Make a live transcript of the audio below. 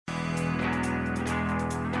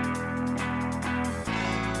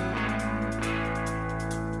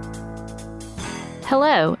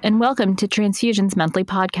Hello, and welcome to Transfusion's monthly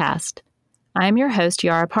podcast. I'm your host,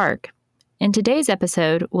 Yara Park. In today's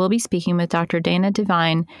episode, we'll be speaking with Dr. Dana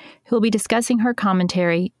Devine, who will be discussing her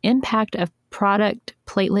commentary, Impact of Product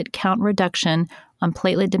Platelet Count Reduction on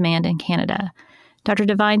Platelet Demand in Canada. Dr.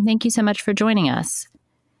 Devine, thank you so much for joining us.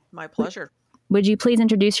 My pleasure. Would you please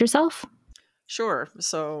introduce yourself? Sure.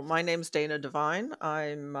 So my name's Dana Devine.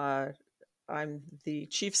 I'm the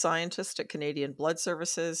chief scientist at Canadian Blood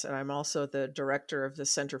Services, and I'm also the director of the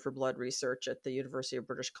Center for Blood Research at the University of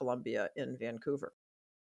British Columbia in Vancouver.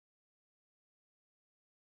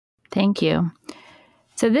 Thank you.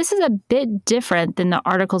 So this is a bit different than the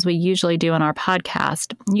articles we usually do on our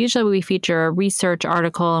podcast. Usually we feature a research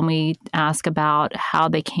article and we ask about how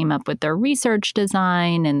they came up with their research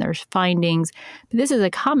design and their findings. But this is a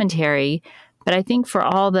commentary, but I think for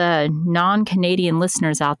all the non-Canadian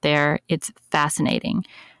listeners out there, it's fascinating.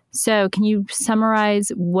 So can you summarize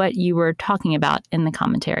what you were talking about in the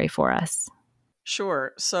commentary for us?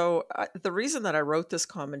 Sure. So the reason that I wrote this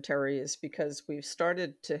commentary is because we've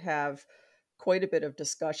started to have quite a bit of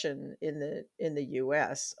discussion in the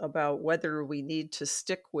US about whether we need to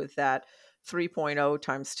stick with that 3.0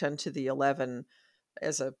 times 10 to the 11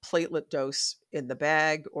 as a platelet dose in the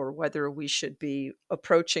bag, or whether we should be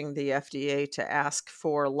approaching the FDA to ask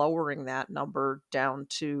for lowering that number down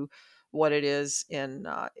to what it is in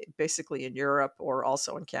basically in Europe or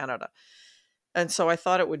also in Canada. And so I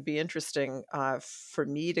thought it would be interesting for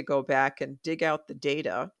me to go back and dig out the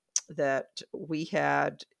data that we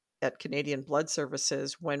had at Canadian Blood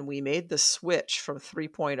Services when we made the switch from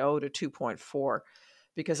 3.0 to 2.4,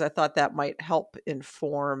 because I thought that might help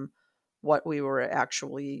inform what we were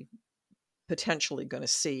actually potentially going to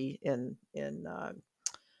see in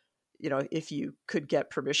if you could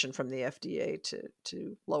get permission from the FDA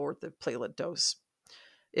to lower the platelet dose.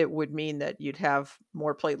 It would mean that you'd have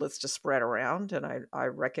more platelets to spread around. And I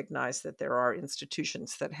recognize that there are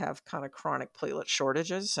institutions that have kind of chronic platelet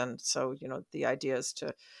shortages. And so, the idea is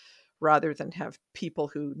to, rather than have people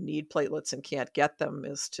who need platelets and can't get them,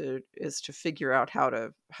 is to figure out how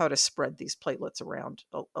to spread these platelets around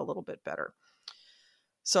a little bit better.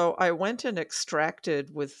 So I went and extracted,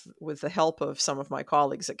 with the help of some of my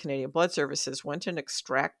colleagues at Canadian Blood Services, went and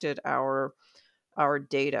extracted our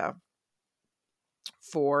data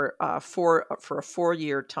for a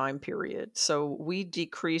 4-year time period. So we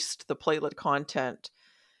decreased the platelet content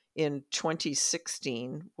in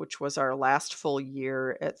 2016, which was our last full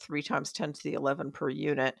year, at 3 times 10 to the 11 per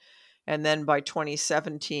unit. And then by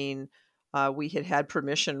 2017, we had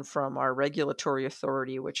permission from our regulatory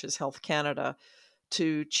authority, which is Health Canada,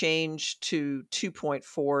 to change to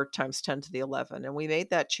 2.4 times 10 to the 11. And we made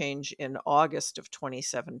that change in August of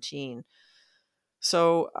 2017.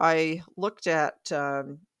 So I looked at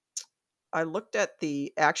the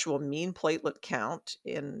actual mean platelet count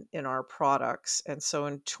in our products. And so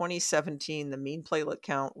in 2017, the mean platelet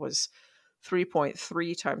count was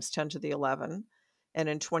 3.3 times 10 to the 11. And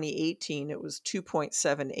in 2018, it was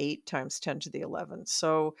 2.78 times 10 to the 11.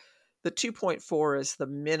 So the 2.4 is the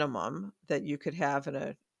minimum that you could have in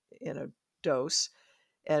a dose.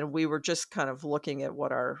 And we were just kind of looking at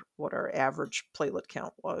what our average platelet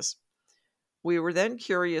count was. We were then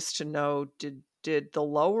curious to know, did the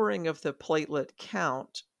lowering of the platelet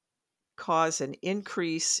count cause an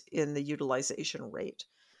increase in the utilization rate?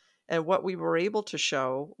 And what we were able to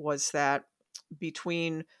show was that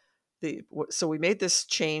so we made this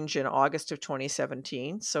change in August of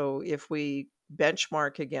 2017. So if we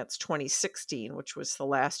benchmark against 2016, which was the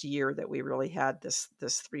last year that we really had this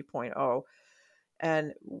 3.0,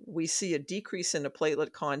 and we see a decrease in the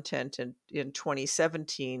platelet content in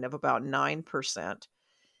 2017 of about 9%.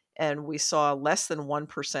 And we saw less than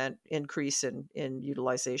 1% increase in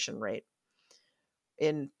utilization rate.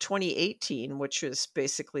 In 2018, which is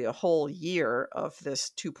basically a whole year of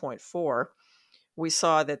this 2.4, we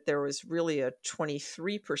saw that there was really a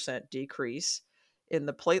 23% decrease in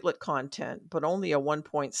the platelet content, but only a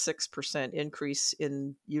 1.6% increase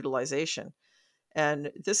in utilization.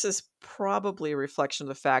 And this is probably a reflection of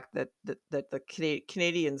the fact that the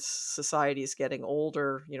Canadian society is getting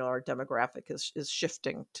older. Our demographic is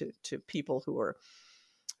shifting to people who are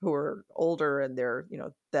older, and they're,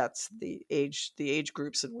 that's the age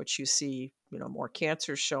groups in which you see, more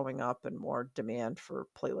cancers showing up and more demand for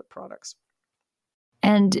platelet products.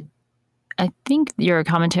 And I think your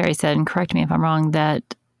commentary said, and correct me if I'm wrong,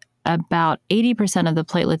 that about 80% of the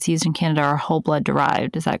platelets used in Canada are whole blood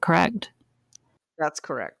derived. Is that correct? That's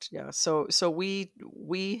correct. Yeah. So we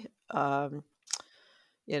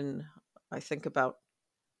in, I think, about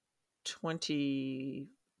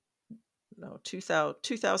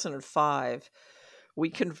 2005, we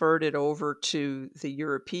converted over to the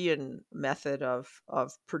European method of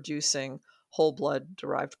producing whole blood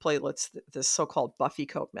derived platelets, this so-called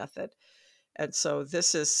Buffy-Cope method. And so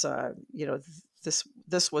this is,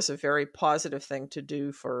 this was a very positive thing to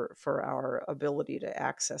do for our ability to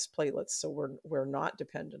access platelets. So we're not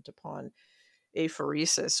dependent upon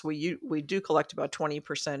apheresis. We do collect about 20%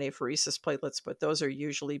 apheresis platelets, but those are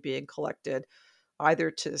usually being collected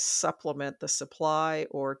either to supplement the supply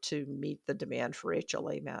or to meet the demand for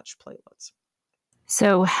HLA matched platelets.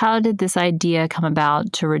 So how did this idea come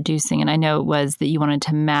about to reducing? And I know it was that you wanted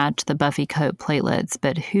to match the Buffy-Cope platelets,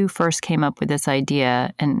 but who first came up with this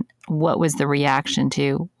idea and what was the reaction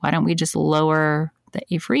to, why don't we just lower the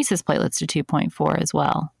apheresis platelets to 2.4 as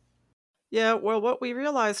well? Yeah, well, what we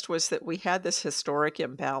realized was that we had this historic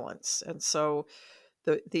imbalance. And so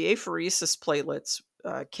the apheresis platelets,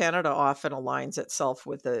 Canada often aligns itself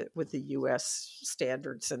with the U.S.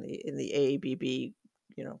 standards and in the AABB,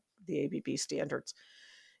 the ABB standards,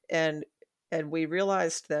 and we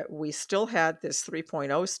realized that we still had this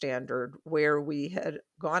 3.0 standard where we had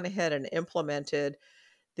gone ahead and implemented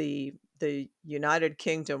the United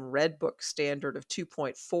Kingdom Red Book standard of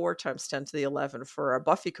 2.4 times 10 to the 11 for our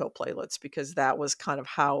Buffy-Cope platelets, because that was kind of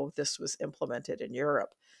how this was implemented in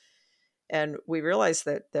Europe. And we realized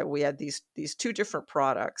that we had these two different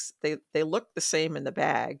products. They look the same in the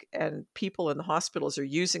bag, and people in the hospitals are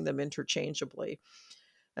using them interchangeably.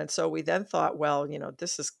 And so we then thought, well,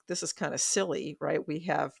 this is kind of silly, right?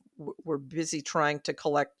 We're busy trying to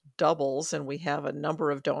collect doubles, and we have a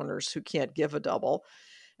number of donors who can't give a double.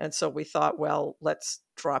 And so we thought, well, let's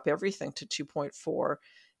drop everything to 2.4,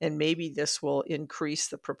 and maybe this will increase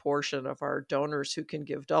the proportion of our donors who can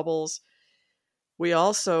give doubles. We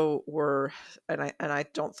also were, and I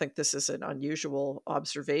don't think this is an unusual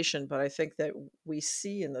observation, but I think that we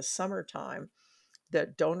see in the summertime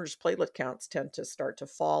that donors' platelet counts tend to start to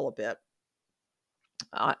fall a bit.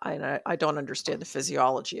 I don't understand the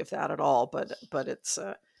physiology of that at all, but it's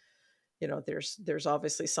there's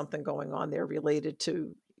obviously something going on there related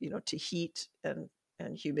to to heat and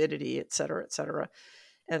humidity, et cetera, et cetera.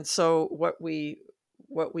 And so what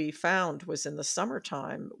we found was in the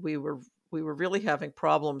summertime we were really having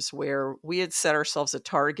problems where we had set ourselves a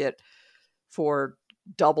target for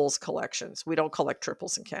doubles collections. We don't collect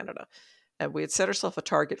triples in Canada. And we had set ourselves a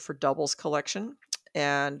target for doubles collection.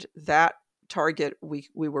 And that target we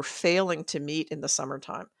were failing to meet in the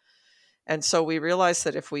summertime. And so we realized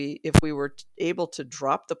that if we were able to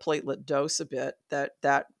drop the platelet dose a bit,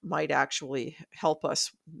 that might actually help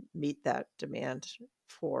us meet that demand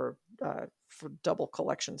for double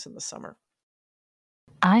collections in the summer.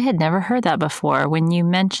 I had never heard that before. When you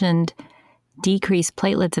mentioned decreased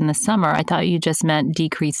platelets in the summer, I thought you just meant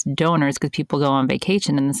decreased donors because people go on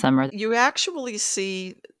vacation in the summer. You actually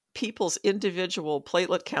see people's individual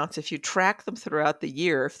platelet counts. If you track them throughout the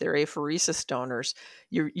year, if they're apheresis donors,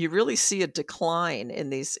 you really see a decline in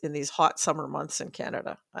these hot summer months in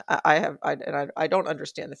Canada. I don't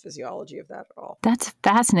understand the physiology of that at all. That's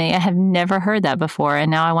fascinating. I have never heard that before.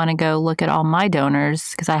 And now I want to go look at all my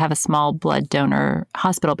donors because I have a small blood donor,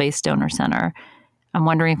 hospital-based donor center. I'm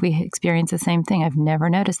wondering if we experience the same thing. I've never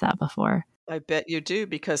noticed that before. I bet you do,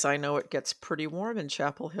 because I know it gets pretty warm in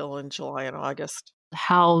Chapel Hill in July and August.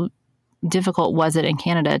 How difficult was it in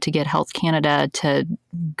Canada to get Health Canada to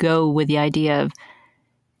go with the idea of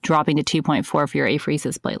dropping to 2.4 for your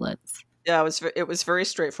apheresis platelets? Yeah, it was very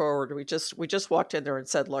straightforward. We just walked in there and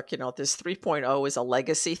said, look, this 3.0 is a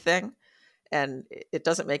legacy thing, and it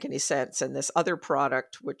doesn't make any sense. And this other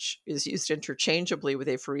product, which is used interchangeably with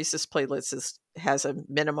apheresis platelets, has a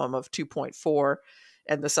minimum of 2.4,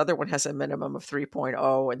 and this other one has a minimum of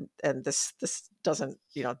 3.0. And this doesn't,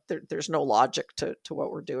 there's no logic to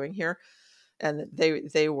what we're doing here. And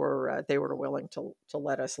they were willing to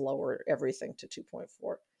let us lower everything to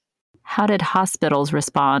 2.4. How did hospitals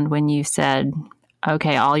respond when you said,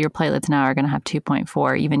 okay, all your platelets now are going to have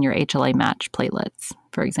 2.4, even your HLA matched platelets,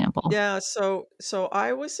 for example? Yeah, so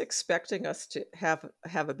I was expecting us to have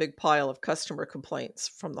a big pile of customer complaints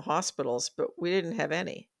from the hospitals, but we didn't have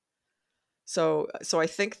any. So I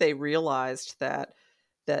think they realized that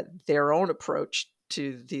their own approach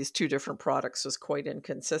to these two different products was quite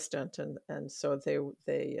inconsistent, and so they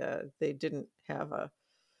didn't have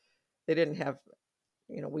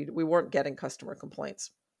we weren't getting customer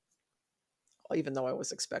complaints, even though I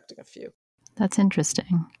was expecting a few. That's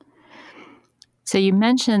interesting. So you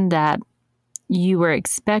mentioned that you were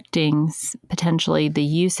expecting potentially the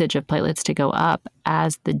usage of platelets to go up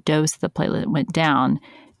as the dose of the platelet went down,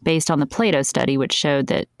 based on the Plato study, which showed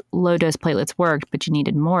that low-dose platelets worked, but you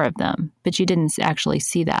needed more of them. But you didn't actually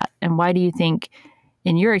see that. And why do you think,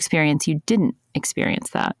 in your experience, you didn't experience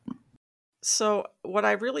that? So what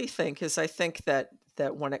I really think is, I think that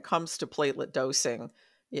when it comes to platelet dosing,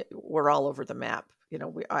 we're all over the map.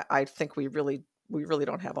 I think we really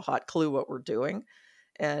don't have a hot clue what we're doing,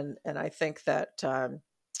 and I think that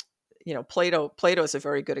Plato is a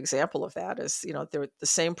very good example of that. Is the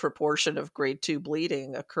same proportion of grade 2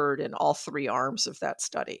 bleeding occurred in all three arms of that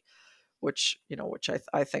study, which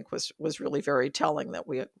I think was really very telling, that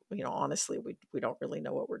we honestly we don't really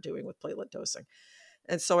know what we're doing with platelet dosing.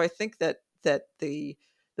 And so I think that the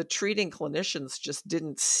treating clinicians just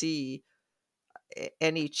didn't see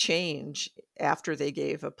any change after they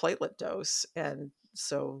gave a platelet dose, and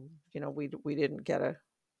so we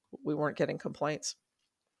weren't getting complaints.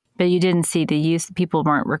 But you didn't see the use. People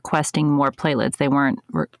weren't requesting more platelets. They weren't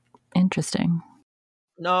interesting.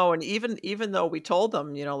 No, and even though we told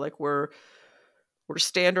them, like we're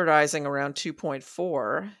standardizing around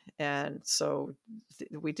 2.4, and so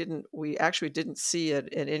we actually didn't see an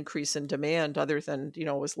increase in demand, other than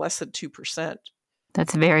it was less than 2%.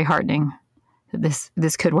 That's very heartening. This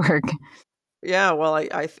could work. Yeah, well,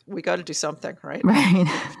 we got to do something, right? Right.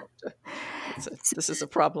 This is a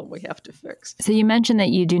problem we have to fix. So you mentioned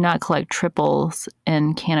that you do not collect triples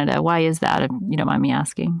in Canada. Why is that, if you don't mind me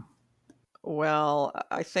asking? Well,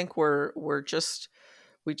 I think we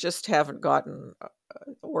just haven't gotten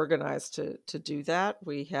organized to do that.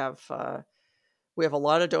 We have a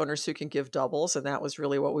lot of donors who can give doubles, and that was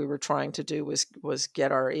really what we were trying to do, was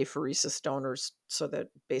get our apheresis donors so that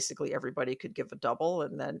basically everybody could give a double,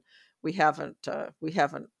 and then we haven't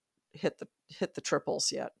hit the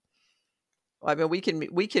triples yet. I mean,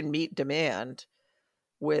 we can meet demand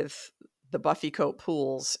with the Buffy Coat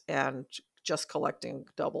pools and just collecting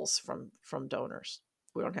doubles from donors.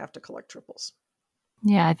 We don't have to collect triples.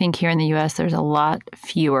 Yeah, I think here in the U.S. there's a lot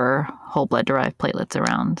fewer whole blood derived platelets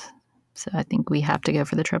around. So I think we have to go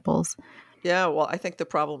for the triples. Yeah, well, I think the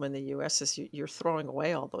problem in the U.S. is you're throwing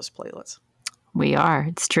away all those platelets. We are.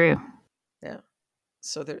 It's true. Yeah.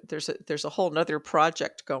 So there's a whole nother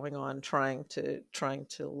project going on trying to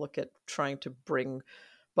look at trying to bring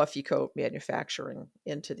Buffy Coat manufacturing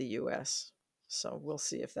into the U.S. So we'll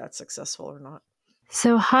see if that's successful or not.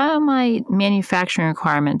 So how might manufacturing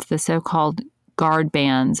requirements, the so-called guard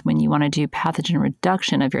bands, when you want to do pathogen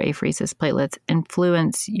reduction of your apheresis platelets,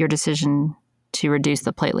 influence your decision to reduce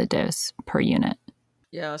the platelet dose per unit?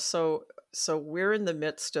 Yeah, so we're in the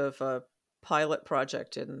midst of a pilot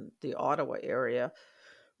project in the Ottawa area,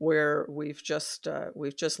 where we've just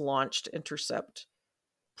launched Intercept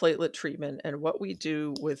platelet treatment. And what we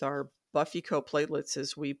do with our Buffy Coat platelets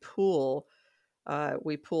is we pool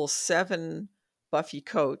 7 Buffy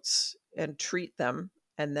Coats and treat them,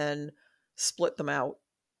 and then split them out.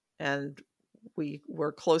 And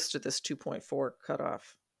we're close to this 2.4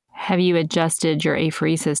 cutoff. Have you adjusted your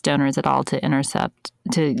apheresis donors at all to Intercept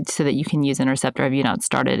so that you can use Intercept, or have you not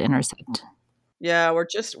started Intercept? Yeah, we're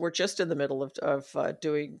just in the middle of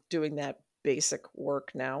doing that basic work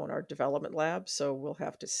now in our development lab. So we'll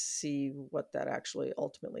have to see what that actually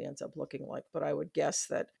ultimately ends up looking like. But I would guess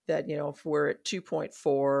that if we're at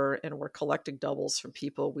 2.4 and we're collecting doubles from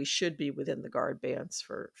people, we should be within the guard bands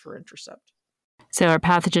for Intercept. So are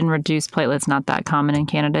pathogen reduced platelets not that common in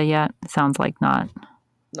Canada yet? Sounds like not.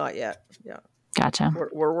 Not yet. Yeah. Gotcha.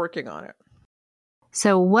 We're working on it.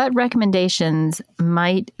 So what recommendations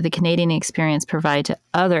might the Canadian experience provide to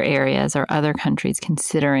other areas or other countries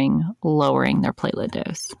considering lowering their platelet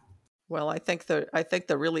dose? Well, I think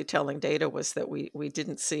the really telling data was that we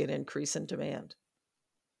didn't see an increase in demand.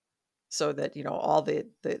 So that all the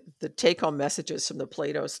take-home messages from the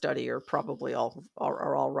Plato study are probably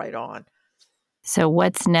all right on. So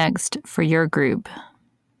what's next for your group?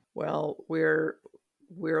 Well, we're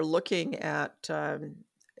looking at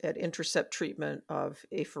Intercept treatment of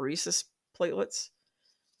apheresis platelets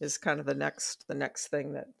is kind of the next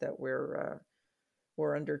thing that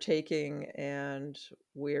we're undertaking, and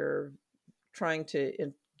we're trying to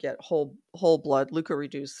get whole blood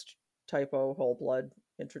leukoreduced type O whole blood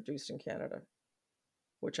introduced in Canada,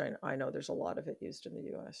 which I know there's a lot of it used in the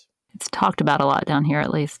U.S. It's talked about a lot down here, at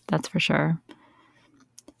least, that's for sure.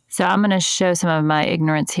 So I'm going to show some of my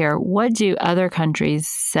ignorance here. What do other countries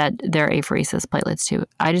set their apheresis platelets to?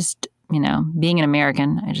 I just, being an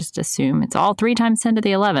American, I just assume it's all 3 times 10 to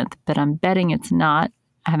the 11th, but I'm betting it's not,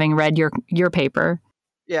 having read your paper.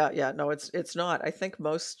 Yeah, no, it's not. I think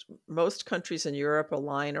most countries in Europe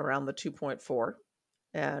align around the 2.4,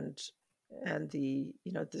 and the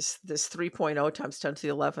this 3.0 times 10 to the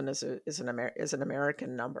 11 is an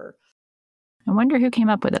American number. I wonder who came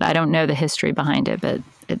up with it. I don't know the history behind it, but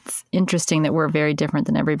it's interesting that we're very different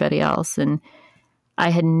than everybody else. And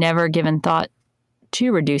I had never given thought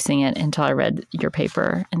to reducing it until I read your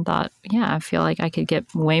paper and thought, yeah, I feel like I could get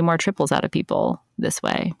way more triples out of people this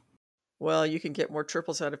way. Well, you can get more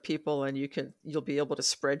triples out of people, and you'll be able to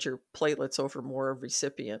spread your platelets over more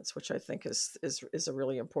recipients, which I think is a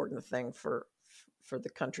really important thing for the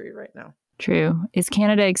country right now. True. Is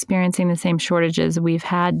Canada experiencing the same shortages we've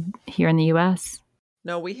had here in the U.S.?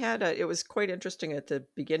 No, we had it was quite interesting at the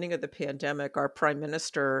beginning of the pandemic. Our prime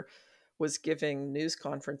minister was giving news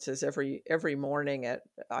conferences every morning at,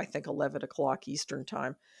 I think, 11 o'clock Eastern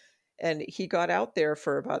time. And he got out there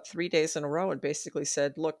for about 3 days in a row and basically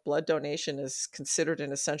said, look, blood donation is considered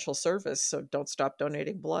an essential service, so don't stop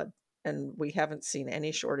donating blood. And we haven't seen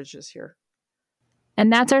any shortages here.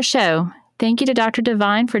 And that's our show. Thank you to Dr.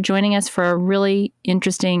 Devine for joining us for a really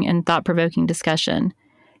interesting and thought-provoking discussion.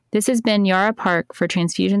 This has been Yara Park for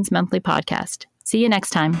Transfusion's Monthly Podcast. See you next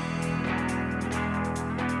time.